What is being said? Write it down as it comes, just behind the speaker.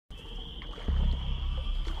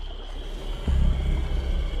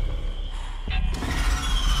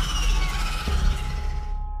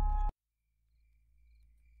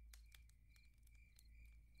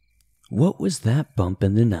What was that bump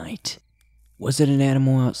in the night? Was it an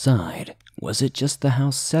animal outside? Was it just the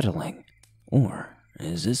house settling? Or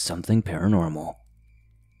is this something paranormal?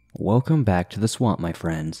 Welcome back to the swamp, my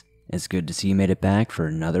friends. It's good to see you made it back for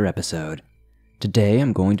another episode. Today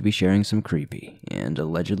I'm going to be sharing some creepy and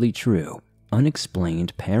allegedly true,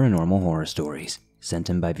 unexplained paranormal horror stories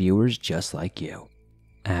sent in by viewers just like you.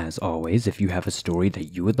 As always, if you have a story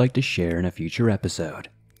that you would like to share in a future episode,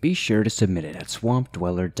 be sure to submit it at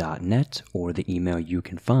swampdweller.net or the email you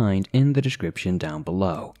can find in the description down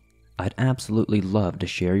below. I'd absolutely love to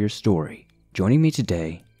share your story. Joining me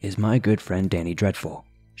today is my good friend Danie Dreadful.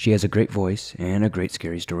 She has a great voice and a great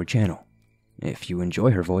scary story channel. If you enjoy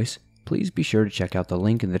her voice, please be sure to check out the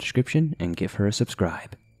link in the description and give her a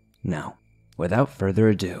subscribe. Now, without further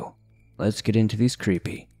ado, let's get into these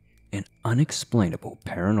creepy and unexplainable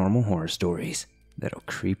paranormal horror stories that'll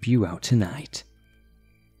creep you out tonight.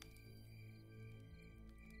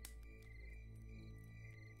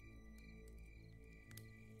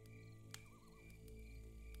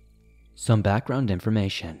 Some background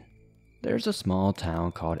information. There's a small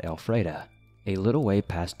town called Elfreda, a little way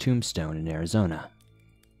past Tombstone in Arizona.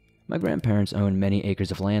 My grandparents own many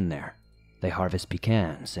acres of land there. They harvest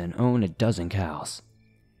pecans and own a dozen cows.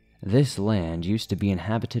 This land used to be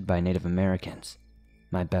inhabited by Native Americans.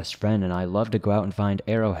 My best friend and I love to go out and find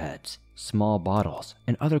arrowheads, small bottles,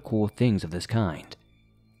 and other cool things of this kind.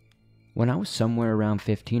 When I was somewhere around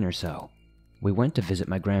 15 or so, we went to visit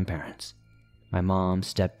my grandparents. My mom,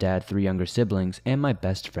 stepdad, 3 younger siblings, and my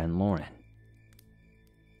best friend Lauren.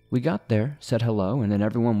 We got there, said hello, and then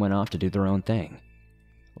everyone went off to do their own thing.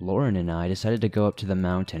 Lauren and I decided to go up to the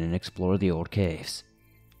mountain and explore the old caves.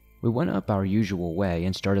 We went up our usual way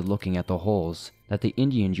and started looking at the holes that the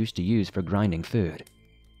Indians used to use for grinding food,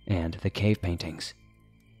 and the cave paintings.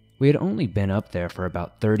 We had only been up there for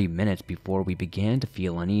about 30 minutes before we began to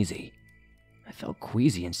feel uneasy. I felt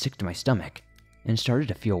queasy and sick to my stomach, and started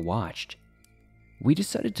to feel watched. We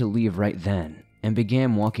decided to leave right then and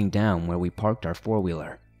began walking down where we parked our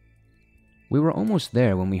four-wheeler. We were almost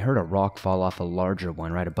there when we heard a rock fall off a larger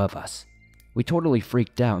one right above us. We totally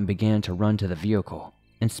freaked out and began to run to the vehicle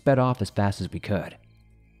and sped off as fast as we could.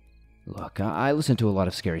 Look, I listen to a lot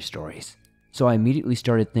of scary stories, so I immediately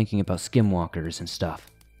started thinking about skinwalkers and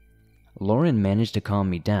stuff. Lauren managed to calm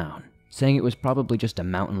me down, saying it was probably just a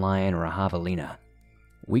mountain lion or a javelina.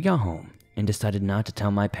 We got home and decided not to tell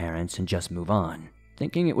my parents and just move on,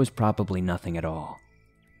 thinking it was probably nothing at all.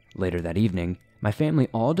 Later that evening, my family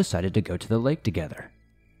all decided to go to the lake together.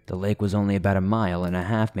 The lake was only about 1.5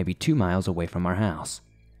 miles, maybe 2 miles away from our house.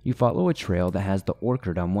 You follow a trail that has the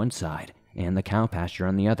orchard on one side and the cow pasture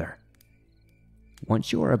on the other.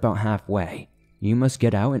 Once you are about halfway, you must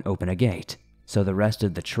get out and open a gate, so the rest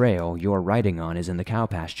of the trail you're riding on is in the cow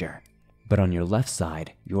pasture. But on your left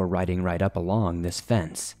side, you're riding right up along this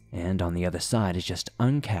fence, and on the other side is just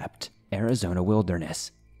unkept Arizona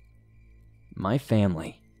wilderness. My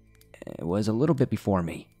family was a little bit before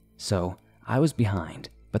me, so I was behind,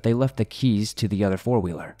 but they left the keys to the other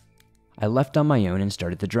four-wheeler. I left on my own and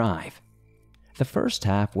started to drive. The first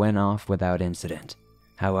half went off without incident.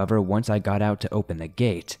 However, once I got out to open the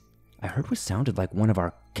gate, I heard what sounded like one of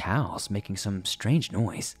our cows making some strange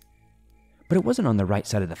noise. But it wasn't on the right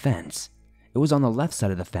side of the fence. It was on the left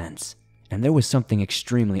side of the fence, and there was something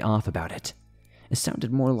extremely off about it. It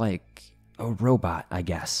sounded more like a robot, I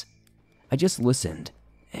guess. I just listened,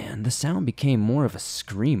 and the sound became more of a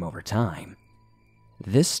scream over time.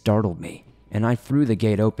 This startled me, and I threw the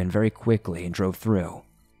gate open very quickly and drove through.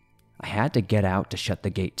 I had to get out to shut the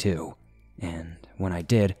gate too, and when I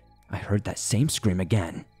did, I heard that same scream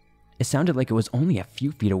again. It sounded like it was only a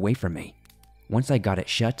few feet away from me. Once I got it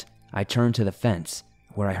shut, I turned to the fence,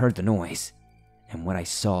 where I heard the noise, and what I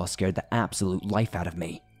saw scared the absolute life out of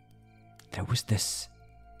me. There was this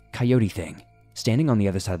coyote thing standing on the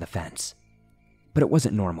other side of the fence, but it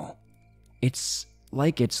wasn't normal. It's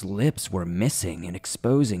like its lips were missing and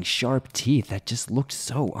exposing sharp teeth that just looked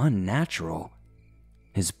so unnatural.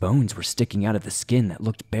 His bones were sticking out of the skin that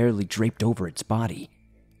looked barely draped over its body,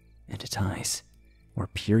 and its eyes were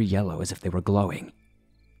pure yellow as if they were glowing.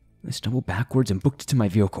 I stumbled backwards and booked it to my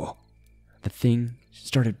vehicle. The thing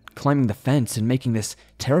started climbing the fence and making this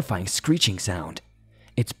terrifying screeching sound.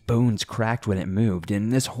 Its bones cracked when it moved,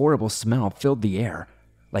 and this horrible smell filled the air,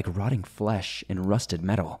 like rotting flesh and rusted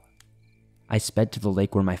metal. I sped to the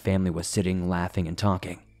lake where my family was sitting, laughing and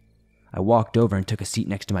talking. I walked over and took a seat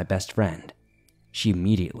next to my best friend. She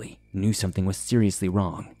immediately knew something was seriously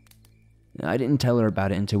wrong. I didn't tell her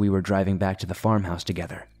about it until we were driving back to the farmhouse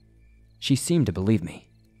together. She seemed to believe me,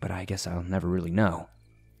 but I guess I'll never really know.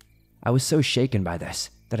 I was so shaken by this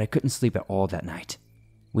that I couldn't sleep at all that night.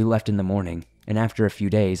 We left in the morning, and after a few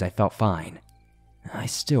days I felt fine. I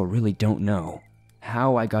still really don't know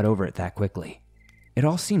how I got over it that quickly. It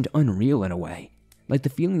all seemed unreal in a way, like the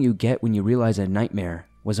feeling you get when you realize a nightmare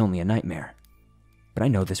was only a nightmare. But I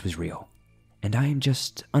know this was real, and I am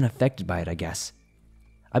just unaffected by it, I guess.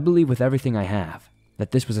 I believe with everything I have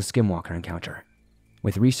that this was a skinwalker encounter.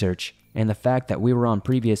 With research and the fact that we were on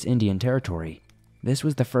previous Indian territory, this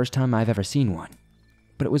was the first time I've ever seen one,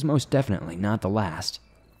 but it was most definitely not the last.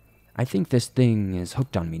 I think this thing is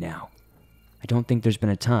hooked on me now. I don't think there's been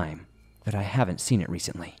a time that I haven't seen it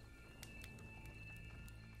recently.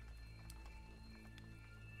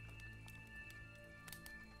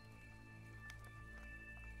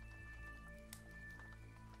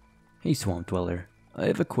 Hey Swamp Dweller, I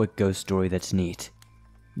have a quick ghost story that's neat.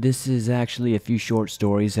 This is actually a few short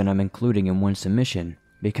stories that I'm including in one submission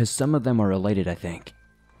because some of them are related, I think.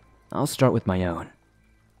 I'll start with my own.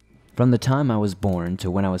 From the time I was born to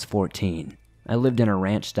when I was 14, I lived in a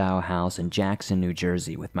ranch-style house in Jackson, New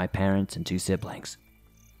Jersey with my parents and 2 siblings.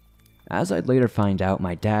 As I'd later find out,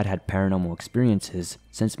 my dad had paranormal experiences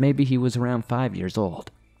since maybe he was around 5 years old.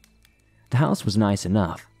 The house was nice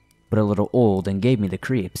enough, but a little old and gave me the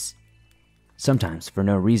creeps. Sometimes, for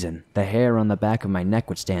no reason, the hair on the back of my neck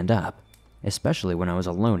would stand up, especially when I was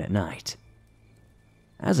alone at night.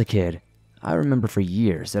 As a kid, I remember for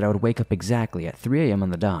years that I would wake up exactly at 3 a.m.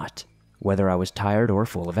 on the dot, whether I was tired or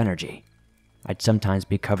full of energy. I'd sometimes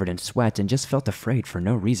be covered in sweat and just felt afraid for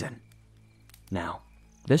no reason. Now,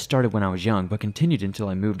 this started when I was young but continued until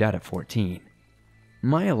I moved out at 14.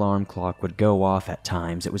 My alarm clock would go off at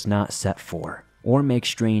times it was not set for, or make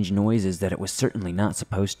strange noises that it was certainly not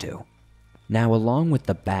supposed to. Now, along with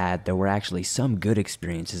the bad, there were actually some good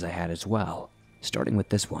experiences I had as well, starting with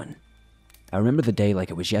this one. I remember the day like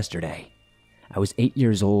it was yesterday. I was 8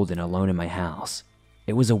 years old and alone in my house.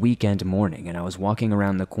 It was a weekend morning and I was walking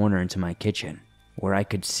around the corner into my kitchen, where I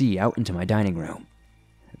could see out into my dining room.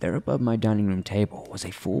 There above my dining room table was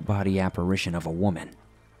a full-body apparition of a woman.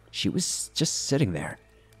 She was just sitting there.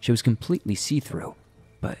 She was completely see-through,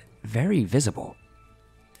 but very visible.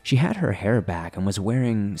 She had her hair back and was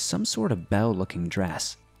wearing some sort of bell-looking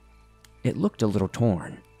dress. It looked a little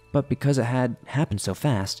torn, but because it had happened so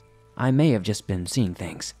fast, I may have just been seeing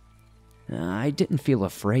things. I didn't feel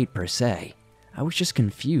afraid per se. I was just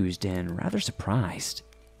confused and rather surprised.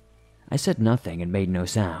 I said nothing and made no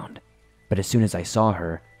sound, but as soon as I saw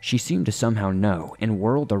her, she seemed to somehow know and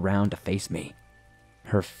whirled around to face me.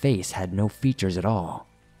 Her face had no features at all.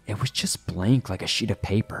 It was just blank like a sheet of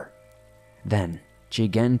paper. Then, she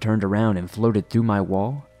again turned around and floated through my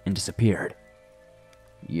wall and disappeared.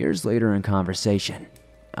 Years later in conversation,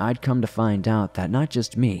 I'd come to find out that not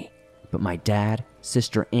just me, but my dad,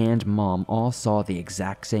 sister, and mom all saw the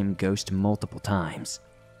exact same ghost multiple times.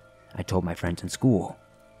 I told my friends in school,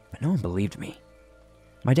 but no one believed me.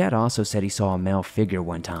 My dad also said he saw a male figure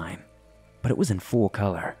one time, but it was in full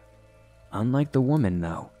color. Unlike the woman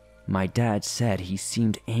though, my dad said he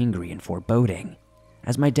seemed angry and foreboding.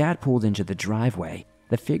 As my dad pulled into the driveway,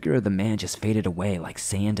 the figure of the man just faded away like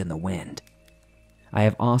sand in the wind. I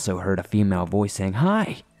have also heard a female voice saying,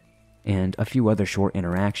 "Hi," and a few other short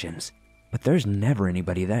interactions, but there's never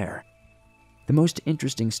anybody there. The most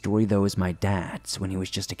interesting story though is my dad's when he was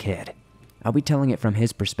just a kid. I'll be telling it from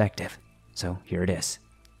his perspective, so here it is.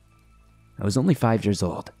 I was only 5 years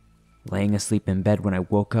old, laying asleep in bed when I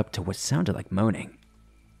woke up to what sounded like moaning.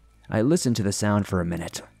 I listened to the sound for a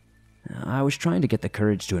minute. I was trying to get the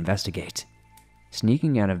courage to investigate.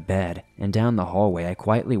 Sneaking out of bed and down the hallway, I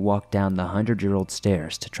quietly walked down the 100-year-old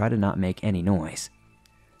stairs to try to not make any noise.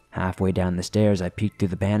 Halfway down the stairs, I peeked through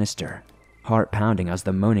the banister, heart pounding as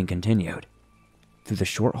the moaning continued. Through the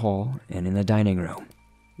short hall and in the dining room,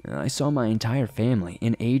 I saw my entire family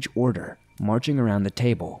in age order marching around the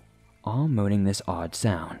table, all moaning this odd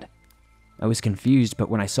sound. I was confused, but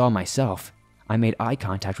when I saw myself, I made eye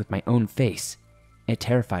contact with my own face. It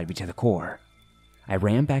terrified me to the core. I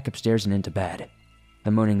ran back upstairs and into bed.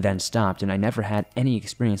 The moaning then stopped, and I never had any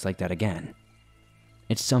experience like that again.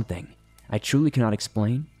 It's something I truly cannot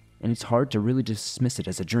explain, and it's hard to really dismiss it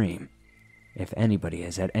as a dream. If anybody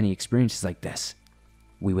has had any experiences like this,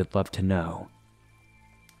 we would love to know.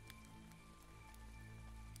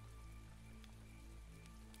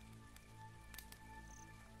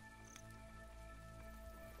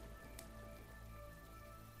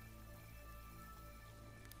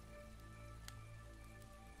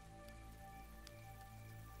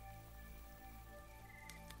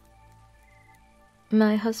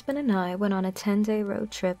 My husband and I went on a 10-day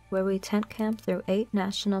road trip where we tent camped through 8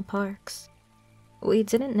 national parks. We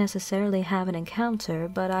didn't necessarily have an encounter,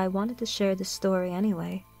 but I wanted to share the story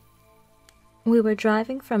anyway. We were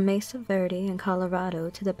driving from Mesa Verde in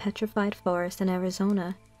Colorado to the Petrified Forest in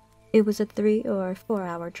Arizona. It was a 3 or 4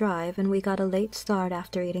 hour drive, and we got a late start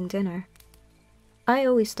after eating dinner. I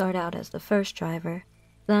always start out as the first driver.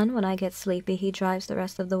 Then, when I get sleepy, he drives the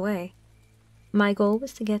rest of the way. My goal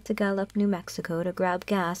was to get to Gallup, New Mexico to grab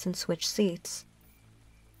gas and switch seats.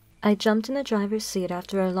 I jumped in the driver's seat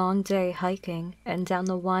after a long day hiking, and down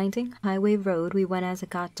the winding highway road we went as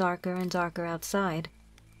it got darker and darker outside.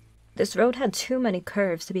 This road had too many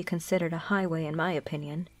curves to be considered a highway in my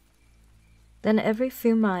opinion. Then every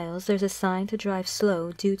few miles there's a sign to drive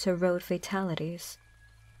slow due to road fatalities.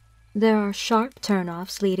 There are sharp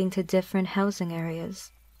turnoffs leading to different housing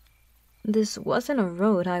areas. This wasn't a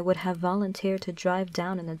road I would have volunteered to drive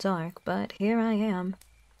down in the dark, but here I am.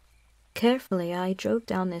 Carefully, I drove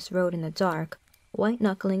down this road in the dark,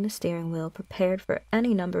 white-knuckling the steering wheel, prepared for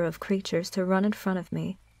any number of creatures to run in front of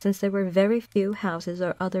me, since there were very few houses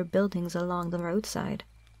or other buildings along the roadside.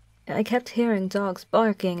 I kept hearing dogs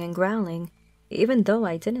barking and growling, even though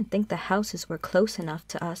I didn't think the houses were close enough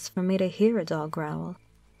to us for me to hear a dog growl.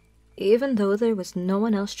 Even though there was no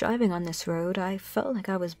one else driving on this road, I felt like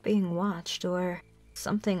I was being watched, or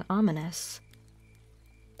something ominous.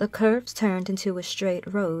 The curves turned into a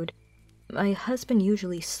straight road. My husband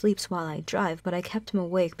usually sleeps while I drive, but I kept him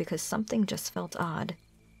awake because something just felt odd.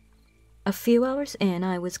 A few hours in,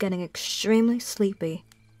 I was getting extremely sleepy.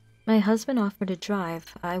 My husband offered to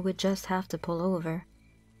drive. I would just have to pull over.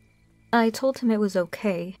 I told him it was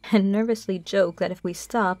okay, and nervously joked that if we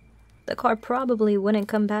stopped, the car probably wouldn't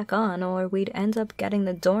come back on, or we'd end up getting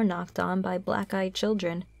the door knocked on by black-eyed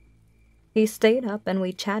children. He stayed up and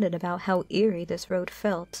we chatted about how eerie this road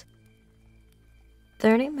felt.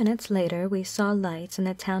 30 minutes later, we saw lights in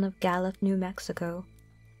the town of Gallup, New Mexico.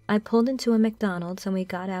 I pulled into a McDonald's and we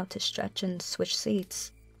got out to stretch and switch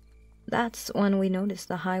seats. That's when we noticed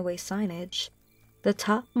the highway signage. The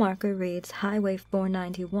top marker reads Highway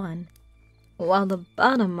 491, while the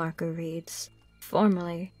bottom marker reads,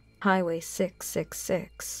 formerly, Highway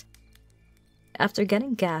 666. After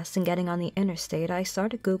getting gas and getting on the interstate, I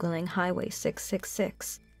started Googling Highway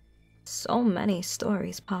 666. So many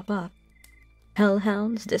stories pop up.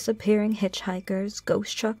 Hellhounds, disappearing hitchhikers,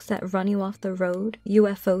 ghost trucks that run you off the road,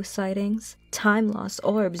 UFO sightings, time-lost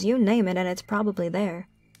orbs, you name it and it's probably there.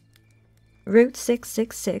 Route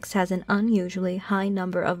 666 has an unusually high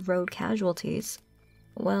number of road casualties.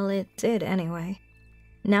 Well, it did anyway.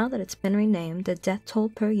 Now that it's been renamed, the death toll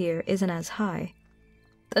per year isn't as high.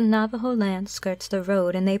 The Navajo land skirts the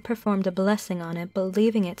road and they performed a blessing on it,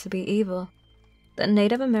 believing it to be evil. The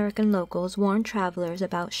Native American locals warned travelers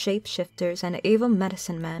about shapeshifters and evil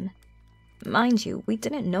medicine men. Mind you, we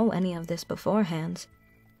didn't know any of this beforehand.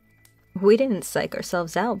 We didn't psych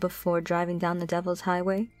ourselves out before driving down the Devil's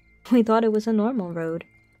Highway. We thought it was a normal road,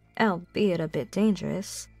 albeit a bit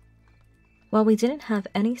dangerous. While we didn't have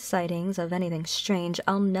any sightings of anything strange,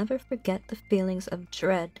 I'll never forget the feelings of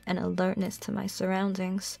dread and alertness to my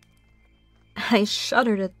surroundings. I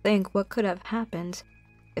shudder to think what could have happened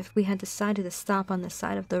if we had decided to stop on the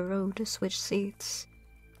side of the road to switch seats.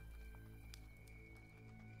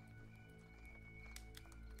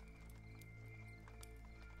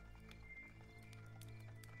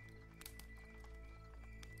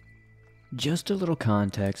 Just a little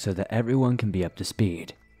context so that everyone can be up to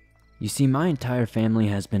speed. You see, my entire family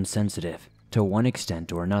has been sensitive, to one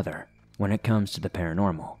extent or another, when it comes to the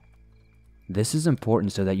paranormal. This is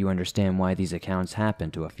important so that you understand why these accounts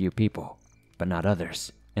happen to a few people, but not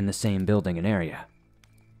others, in the same building and area.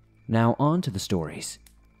 Now on to the stories.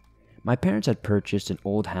 My parents had purchased an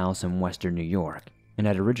old house in western New York, and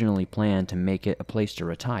had originally planned to make it a place to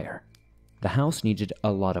retire. The house needed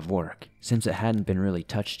a lot of work, since it hadn't been really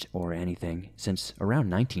touched or anything since around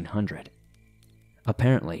 1900.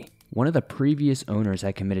 Apparently, one of the previous owners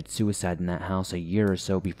had committed suicide in that house a year or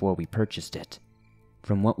so before we purchased it.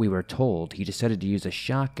 From what we were told, he decided to use a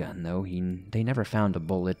shotgun, though they never found a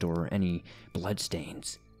bullet or any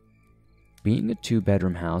bloodstains. Being a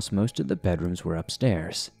 2-bedroom house, most of the bedrooms were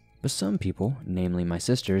upstairs, but some people, namely my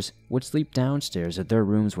sisters, would sleep downstairs if their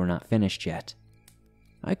rooms were not finished yet.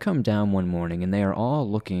 I come down one morning and they are all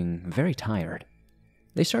looking very tired.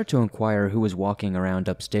 They start to inquire who was walking around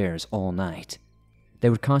upstairs all night. They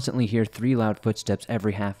would constantly hear 3 loud footsteps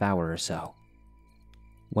every half hour or so.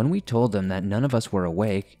 When we told them that none of us were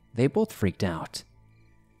awake, they both freaked out.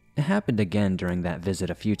 It happened again during that visit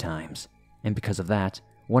a few times, and because of that,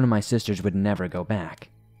 one of my sisters would never go back.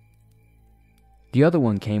 The other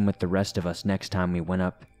one came with the rest of us next time we went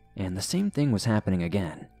up, and the same thing was happening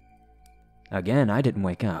again. Again, I didn't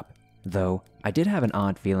wake up, though I did have an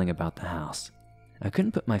odd feeling about the house. I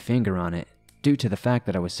couldn't put my finger on it due to the fact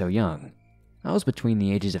that I was so young. I was between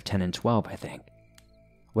the ages of 10 and 12, I think.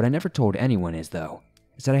 What I never told anyone is that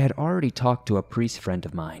I had already talked to a priest friend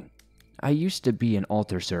of mine. I used to be an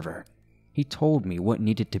altar server. He told me what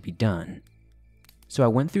needed to be done. So I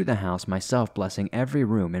went through the house myself, blessing every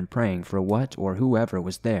room and praying for what or whoever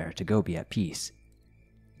was there to go be at peace.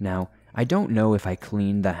 Now, I don't know if I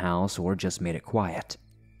cleaned the house or just made it quiet,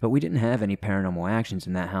 but we didn't have any paranormal actions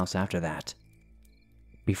in that house after that.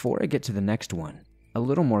 Before I get to the next one, a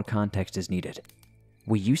little more context is needed.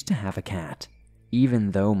 We used to have a cat,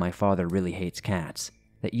 even though my father really hates cats,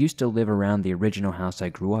 that used to live around the original house I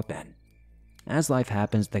grew up in. As life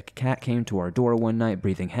happens, the cat came to our door one night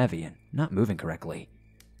breathing heavy and not moving correctly.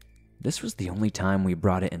 This was the only time we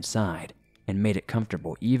brought it inside and made it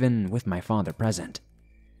comfortable, even with my father present.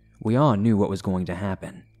 We all knew what was going to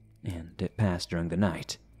happen, and it passed during the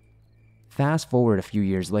night. Fast forward a few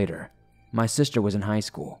years later, my sister was in high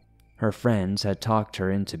school. Her friends had talked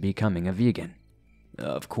her into becoming a vegan.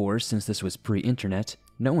 Of course, since this was pre-internet,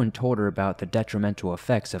 no one told her about the detrimental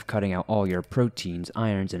effects of cutting out all your proteins,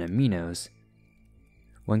 irons, and aminos.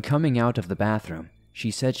 When coming out of the bathroom,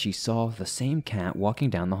 she said she saw the same cat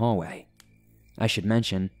walking down the hallway. I should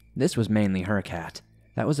mention, this was mainly her cat.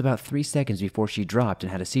 That was about 3 seconds before she dropped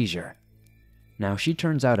and had a seizure. Now, she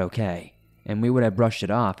turns out okay, and we would have brushed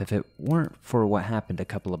it off if it weren't for what happened a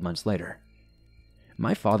couple of months later.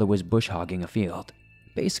 My father was bush hogging a field,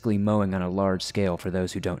 basically mowing on a large scale for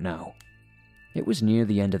those who don't know. It was near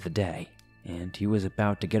the end of the day, and he was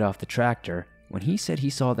about to get off the tractor when he said he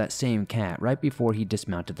saw that same cat right before he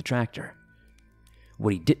dismounted the tractor.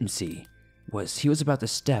 What he didn't see was he was about to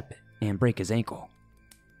step and break his ankle.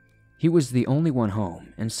 He was the only one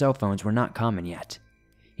home, and cell phones were not common yet.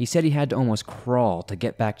 He said he had to almost crawl to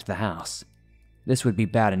get back to the house. This would be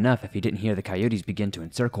bad enough if he didn't hear the coyotes begin to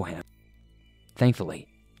encircle him. Thankfully,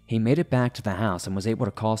 he made it back to the house and was able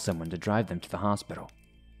to call someone to drive them to the hospital.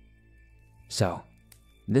 So,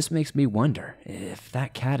 this makes me wonder if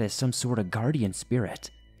that cat is some sort of guardian spirit,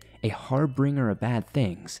 a harbinger of bad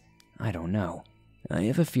things. I don't know. I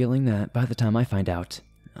have a feeling that by the time I find out,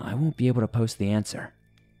 I won't be able to post the answer.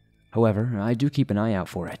 However, I do keep an eye out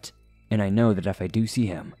for it, and I know that if I do see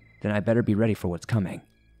him, then I better be ready for what's coming.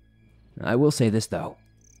 I will say this though,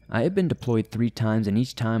 I have been deployed 3 times, and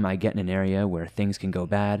each time I get in an area where things can go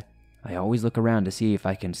bad, I always look around to see if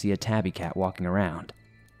I can see a tabby cat walking around.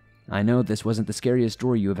 I know this wasn't the scariest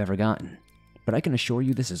story you have ever gotten, but I can assure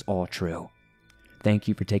you this is all true. Thank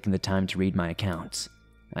you for taking the time to read my accounts.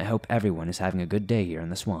 I hope everyone is having a good day here in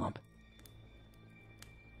the swamp.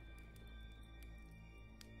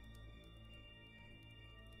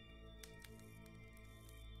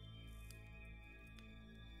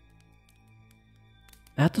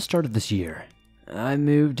 At the start of this year, I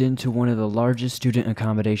moved into one of the largest student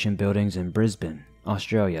accommodation buildings in Brisbane,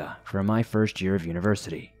 Australia, for my first year of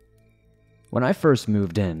university. When I first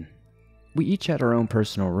moved in, we each had our own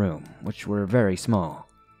personal room, which were very small.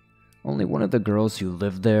 Only one of the girls who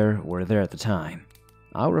lived there were there at the time.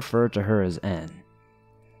 I'll refer to her as N.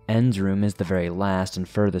 N's room is the very last and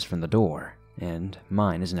furthest from the door, and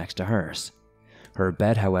mine is next to hers. Her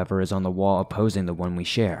bed, however, is on the wall opposing the one we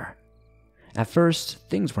share. At first,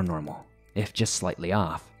 things were normal, if just slightly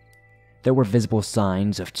off. There were visible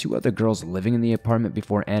signs of 2 other girls living in the apartment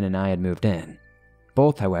before Anne and I had moved in.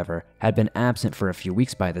 Both, however, had been absent for a few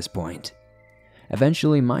weeks by this point.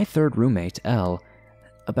 Eventually, my 3rd roommate, Elle,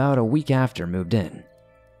 about a week after, moved in.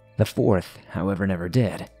 The 4th, however, never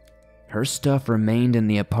did. Her stuff remained in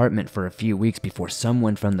the apartment for a few weeks before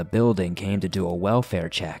someone from the building came to do a welfare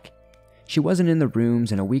check. She wasn't in the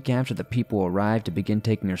rooms, and a week after the people arrived to begin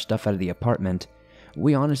taking her stuff out of the apartment,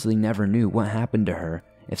 we honestly never knew what happened to her,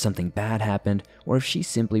 if something bad happened, or if she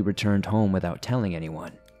simply returned home without telling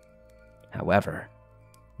anyone. However,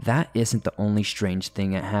 that isn't the only strange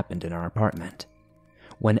thing that happened in our apartment.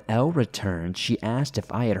 When Elle returned, she asked if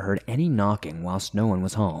I had heard any knocking whilst no one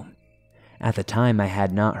was home. At the time, I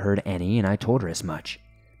had not heard any, and I told her as much,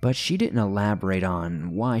 but she didn't elaborate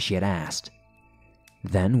on why she had asked.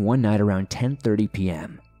 Then, one night around 10:30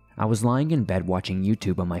 p.m., I was lying in bed watching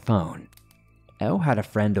YouTube on my phone. Elle had a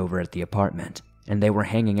friend over at the apartment, and they were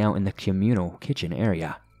hanging out in the communal kitchen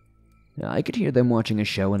area. I could hear them watching a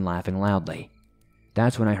show and laughing loudly.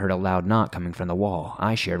 That's when I heard a loud knock coming from the wall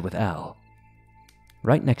I shared with Elle.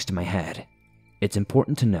 Right next to my head. It's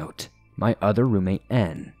important to note, my other roommate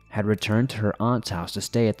N had returned to her aunt's house to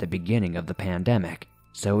stay at the beginning of the pandemic,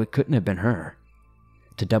 so it couldn't have been her.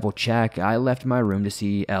 To double check, I left my room to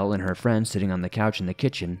see Elle and her friend sitting on the couch in the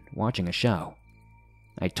kitchen watching a show.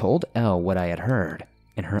 I told Elle what I had heard,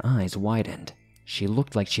 and her eyes widened. She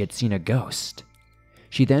looked like she had seen a ghost.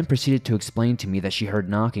 She then proceeded to explain to me that she heard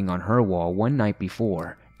knocking on her wall one night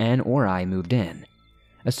before Anne or I moved in.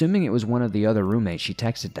 Assuming it was one of the other roommates, she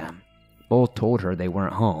texted them. Both told her they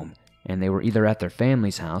weren't home, and they were either at their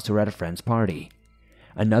family's house or at a friend's party.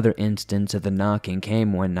 Another instance of the knocking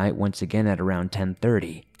came one night once again at around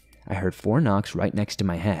 10:30. I heard 4 knocks right next to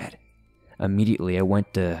my head. Immediately I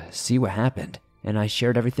went to see what happened, and I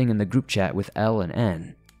shared everything in the group chat with Elle and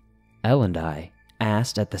N. Elle and I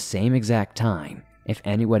asked at the same exact time if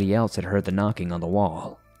anybody else had heard the knocking on the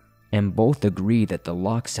wall, and both agreed that the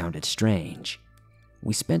lock sounded strange.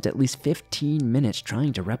 We spent at least 15 minutes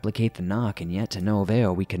trying to replicate the knock, and yet to no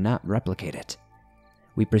avail, we could not replicate it.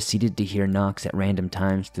 We proceeded to hear knocks at random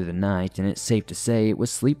times through the night, and it's safe to say it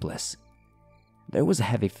was sleepless. There was a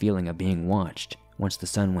heavy feeling of being watched once the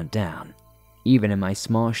sun went down. Even in my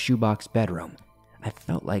small shoebox bedroom, I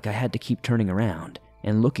felt like I had to keep turning around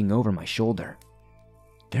and looking over my shoulder.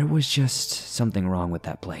 There was just something wrong with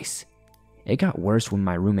that place. It got worse when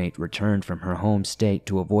my roommate returned from her home state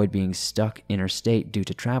to avoid being stuck interstate due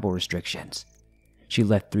to travel restrictions. She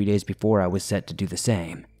left 3 days before I was set to do the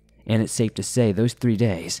same, and it's safe to say those 3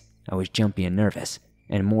 days, I was jumpy and nervous,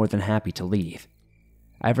 and more than happy to leave.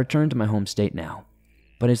 I've returned to my home state now,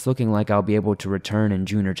 but it's looking like I'll be able to return in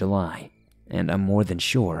June or July, and I'm more than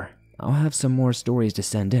sure I'll have some more stories to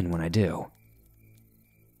send in when I do.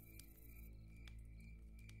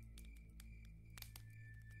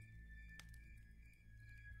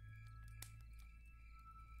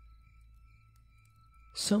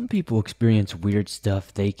 Some people experience weird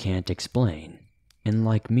stuff they can't explain, and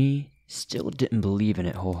like me, still didn't believe in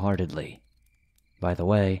it wholeheartedly. By the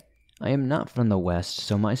way, I am not from the West,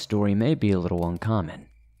 so my story may be a little uncommon.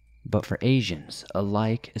 But for Asians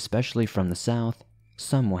alike, especially from the South,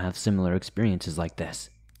 some will have similar experiences like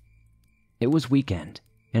this. It was weekend,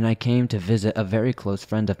 and I came to visit a very close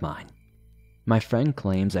friend of mine. My friend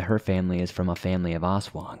claims that her family is from a family of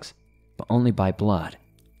Aswangs, but only by blood,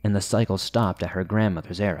 and the cycle stopped at her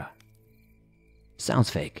grandmother's era. Sounds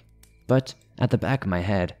fake, but at the back of my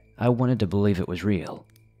head, I wanted to believe it was real.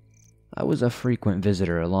 I was a frequent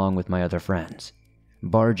visitor along with my other friends,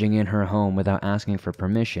 barging in her home without asking for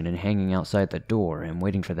permission and hanging outside the door and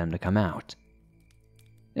waiting for them to come out.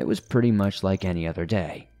 It was pretty much like any other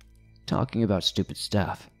day, talking about stupid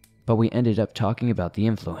stuff, but we ended up talking about the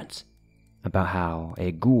influence, about how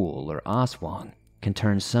a ghoul or Aswang can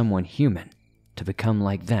turn someone human to become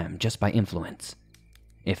like them just by influence.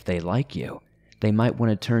 If they like you, they might want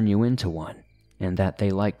to turn you into one, and that they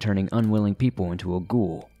like turning unwilling people into a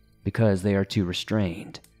ghoul because they are too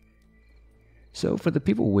restrained. So for the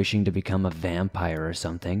people wishing to become a vampire or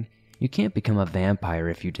something, you can't become a vampire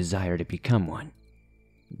if you desire to become one.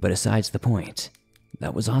 But asides the point,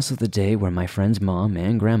 that was also the day where my friend's mom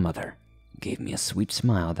and grandmother gave me a sweet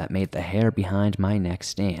smile that made the hair behind my neck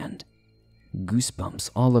stand. Goosebumps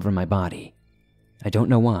all over my body. I don't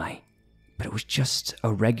know why, but it was just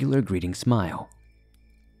a regular greeting smile.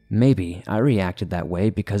 Maybe I reacted that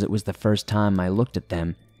way because it was the first time I looked at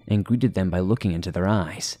them and greeted them by looking into their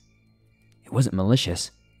eyes. It wasn't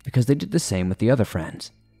malicious, because they did the same with the other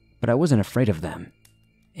friends, but I wasn't afraid of them.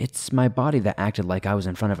 It's my body that acted like I was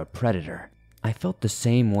in front of a predator. I felt the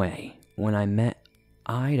same way when I met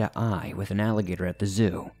eye to eye with an alligator at the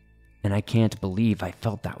zoo, and I can't believe I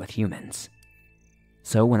felt that with humans.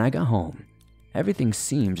 So when I got home, everything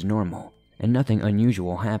seemed normal, and nothing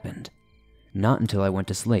unusual happened. Not until I went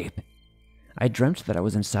to sleep. I dreamt that I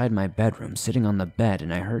was inside my bedroom sitting on the bed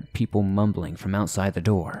and I heard people mumbling from outside the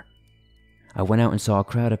door. I went out and saw a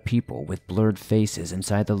crowd of people with blurred faces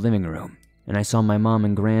inside the living room, and I saw my mom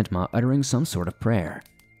and grandma uttering some sort of prayer.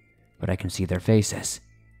 But I can see their faces.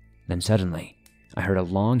 Then suddenly, I heard a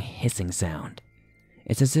long hissing sound.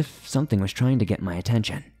 It's as if something was trying to get my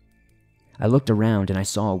attention. I looked around and I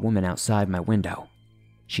saw a woman outside my window.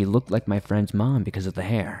 She looked like my friend's mom because of the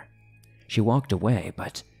hair. She walked away,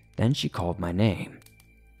 but then she called my name.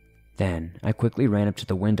 Then I quickly ran up to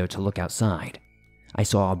the window to look outside. I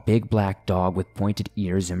saw a big black dog with pointed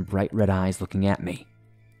ears and bright red eyes looking at me.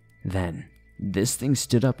 Then this thing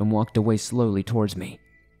stood up and walked away slowly towards me,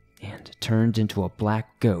 and turned into a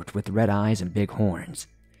black goat with red eyes and big horns.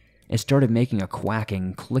 It started making a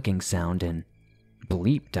quacking, clicking sound and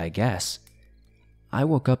bleeped, I guess. I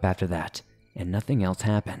woke up after that, and nothing else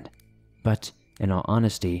happened. But, in all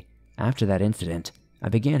honesty, after that incident, I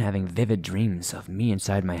began having vivid dreams of me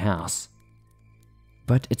inside my house.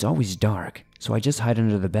 But it's always dark, so I just hide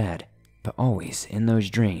under the bed. But always, in those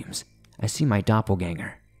dreams, I see my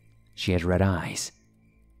doppelganger. She has red eyes.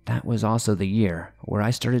 That was also the year where I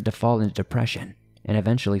started to fall into depression, and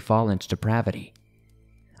eventually fall into depravity.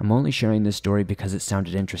 I'm only sharing this story because it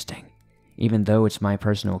sounded interesting. Even though it's my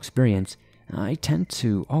personal experience, I tend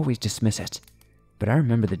to always dismiss it, but I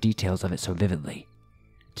remember the details of it so vividly.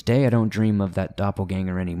 Today I don't dream of that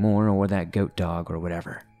doppelganger anymore or that goat dog or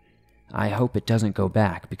whatever. I hope it doesn't go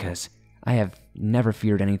back because I have never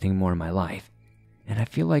feared anything more in my life, and I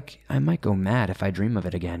feel like I might go mad if I dream of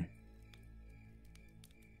it again.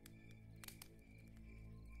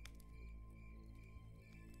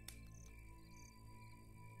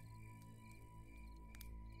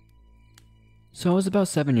 So I was about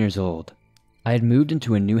 7 years old. I had moved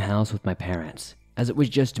into a new house with my parents. As it was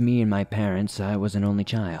just me and my parents, I was an only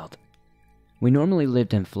child. We normally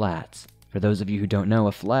lived in flats. For those of you who don't know,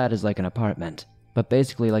 a flat is like an apartment, but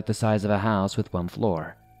basically like the size of a house with one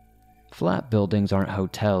floor. Flat buildings aren't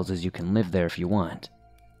hotels, as you can live there if you want.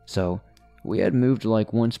 So, we had moved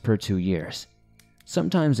like once per 2 years.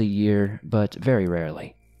 Sometimes a year, but very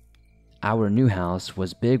rarely. Our new house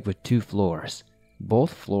was big with 2 floors.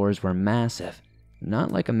 Both floors were massive,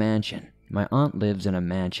 not like a mansion. My aunt lives in a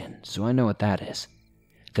mansion, so I know what that is.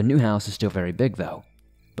 The new house is still very big though,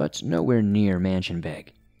 but nowhere near mansion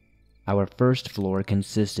big. Our first floor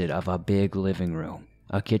consisted of a big living room,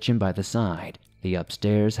 a kitchen by the side. The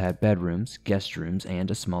upstairs had bedrooms, guest rooms,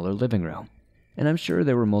 and a smaller living room, and I'm sure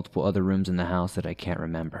there were multiple other rooms in the house that I can't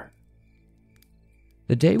remember.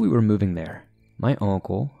 The day we were moving there, my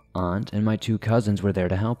uncle, aunt, and my 2 cousins were there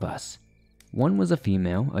to help us. One was a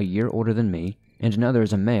female, a year older than me, and another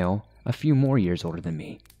is a male, a few more years older than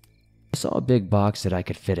me. I saw a big box that I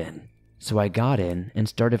could fit in, so I got in and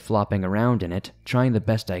started flopping around in it, trying the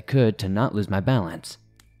best I could to not lose my balance.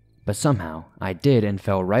 But somehow, I did and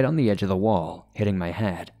fell right on the edge of the wall, hitting my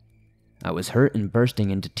head. I was hurt and bursting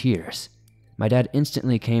into tears. My dad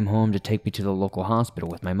instantly came home to take me to the local hospital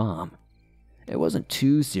with my mom. It wasn't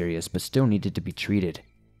too serious, but still needed to be treated.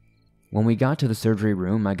 When we got to the surgery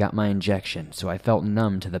room, I got my injection, so I felt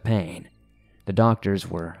numb to the pain. The doctors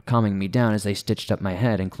were calming me down as they stitched up my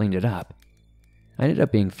head and cleaned it up. I ended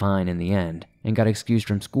up being fine in the end, and got excused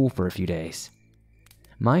from school for a few days.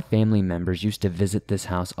 My family members used to visit this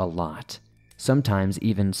house a lot, sometimes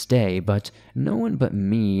even stay, but no one but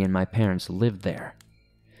me and my parents lived there.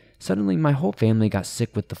 Suddenly, my whole family got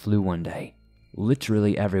sick with the flu one day.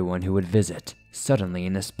 Literally everyone who would visit, suddenly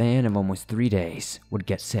in the span of almost 3 days, would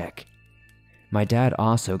get sick. My dad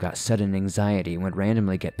also got sudden anxiety and would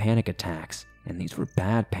randomly get panic attacks, and these were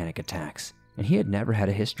bad panic attacks, and he had never had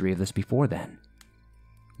a history of this before then.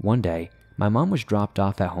 One day, my mom was dropped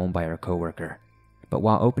off at home by her coworker, but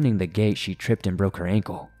while opening the gate she tripped and broke her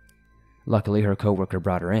ankle. Luckily her coworker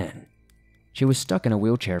brought her in. She was stuck in a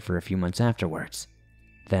wheelchair for a few months afterwards.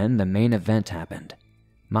 Then the main event happened.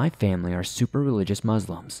 My family are super religious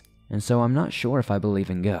Muslims, and so I'm not sure if I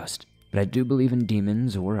believe in ghosts, but I do believe in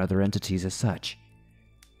demons or other entities as such.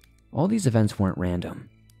 All these events weren't random.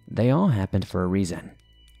 They all happened for a reason.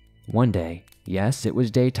 One day, yes, it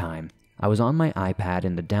was daytime, I was on my iPad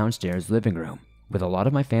in the downstairs living room with a lot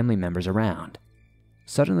of my family members around.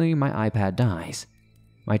 Suddenly, my iPad dies.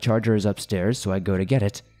 My charger is upstairs, so I go to get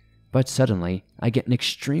it, but suddenly, I get an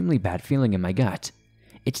extremely bad feeling in my gut.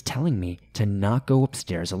 It's telling me to not go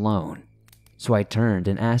upstairs alone. So I turned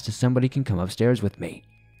and asked if somebody can come upstairs with me,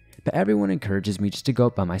 but everyone encourages me just to go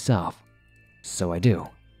up by myself. So I do.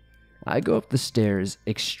 I go up the stairs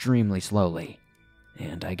extremely slowly,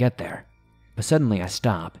 and I get there, but suddenly I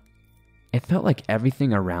stop. It felt like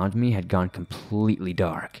everything around me had gone completely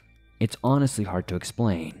dark. It's honestly hard to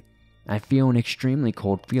explain. I feel an extremely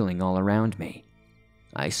cold feeling all around me.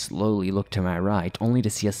 I slowly look to my right, only to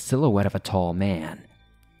see a silhouette of a tall man.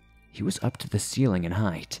 He was up to the ceiling in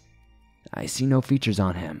height. I see no features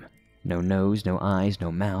on him. No nose, no eyes,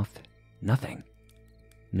 no mouth, nothing.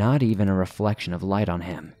 Not even a reflection of light on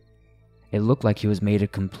him. It looked like he was made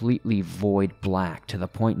of completely void black to the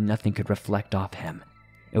point nothing could reflect off him.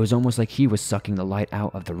 It was almost like he was sucking the light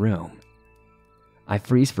out of the room. I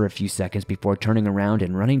freeze for a few seconds before turning around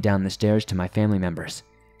and running down the stairs to my family members.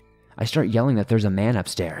 I start yelling that there's a man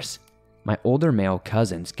upstairs. My older male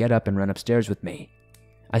cousins get up and run upstairs with me.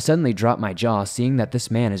 I suddenly drop my jaw seeing that this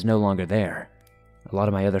man is no longer there. A lot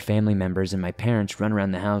of my other family members and my parents run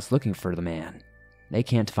around the house looking for the man. They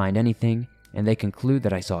can't find anything, and they conclude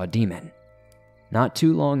that I saw a demon. Not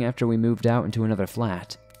too long after we moved out into another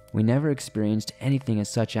flat, we never experienced anything as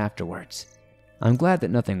such afterwards. I'm glad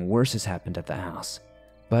that nothing worse has happened at the house,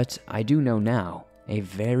 but I do know now a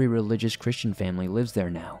very religious Christian family lives there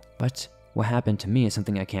now. But what happened to me is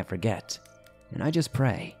something I can't forget, and I just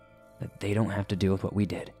pray that they don't have to deal with what we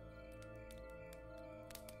did.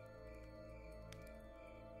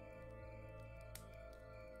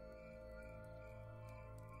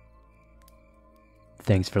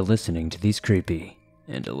 Thanks for listening to these creepy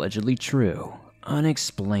and allegedly true,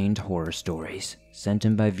 unexplained horror stories sent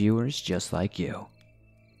in by viewers just like you.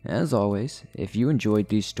 As always, if you enjoyed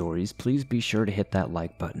these stories, please be sure to hit that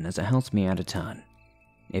like button as it helps me out a ton.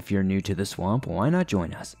 If you're new to the swamp, why not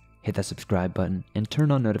join us? Hit that subscribe button and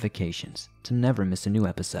turn on notifications to never miss a new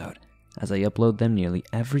episode, as I upload them nearly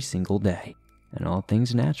every single day, and all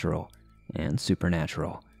things natural and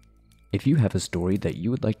supernatural. If you have a story that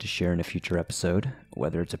you would like to share in a future episode,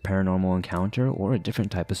 whether it's a paranormal encounter or a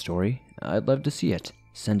different type of story, I'd love to see it.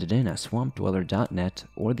 Send it in at swampdweller.net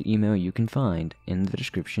or the email you can find in the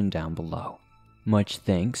description down below. Much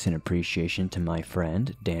thanks and appreciation to my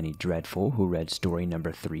friend, Danie Dreadful, who read story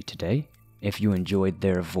number 3 today. If you enjoyed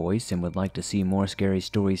their voice and would like to see more scary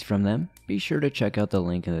stories from them, be sure to check out the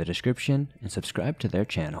link in the description and subscribe to their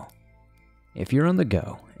channel. If you're on the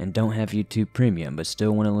go and don't have YouTube Premium but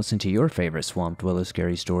still want to listen to your favorite Swamp Dweller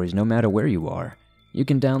scary stories no matter where you are, you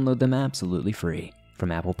can download them absolutely free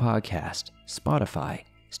from Apple Podcast, Spotify,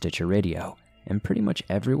 Stitcher Radio, and pretty much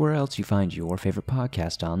everywhere else you find your favorite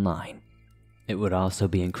podcast online. It would also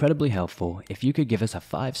be incredibly helpful if you could give us a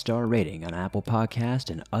 5-star rating on Apple Podcast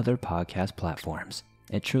and other podcast platforms.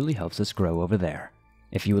 It truly helps us grow over there.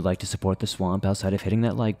 If you would like to support the swamp outside of hitting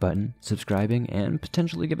that like button, subscribing, and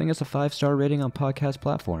potentially giving us a 5-star rating on podcast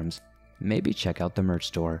platforms, maybe check out the merch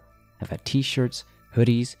store. I've got t-shirts,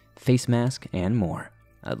 hoodies, face masks, and more.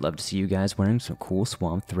 I'd love to see you guys wearing some cool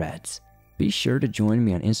swamp threads. Be sure to join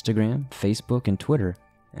me on Instagram, Facebook, and Twitter,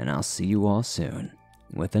 and I'll see you all soon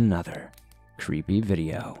with another creepy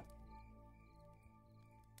video.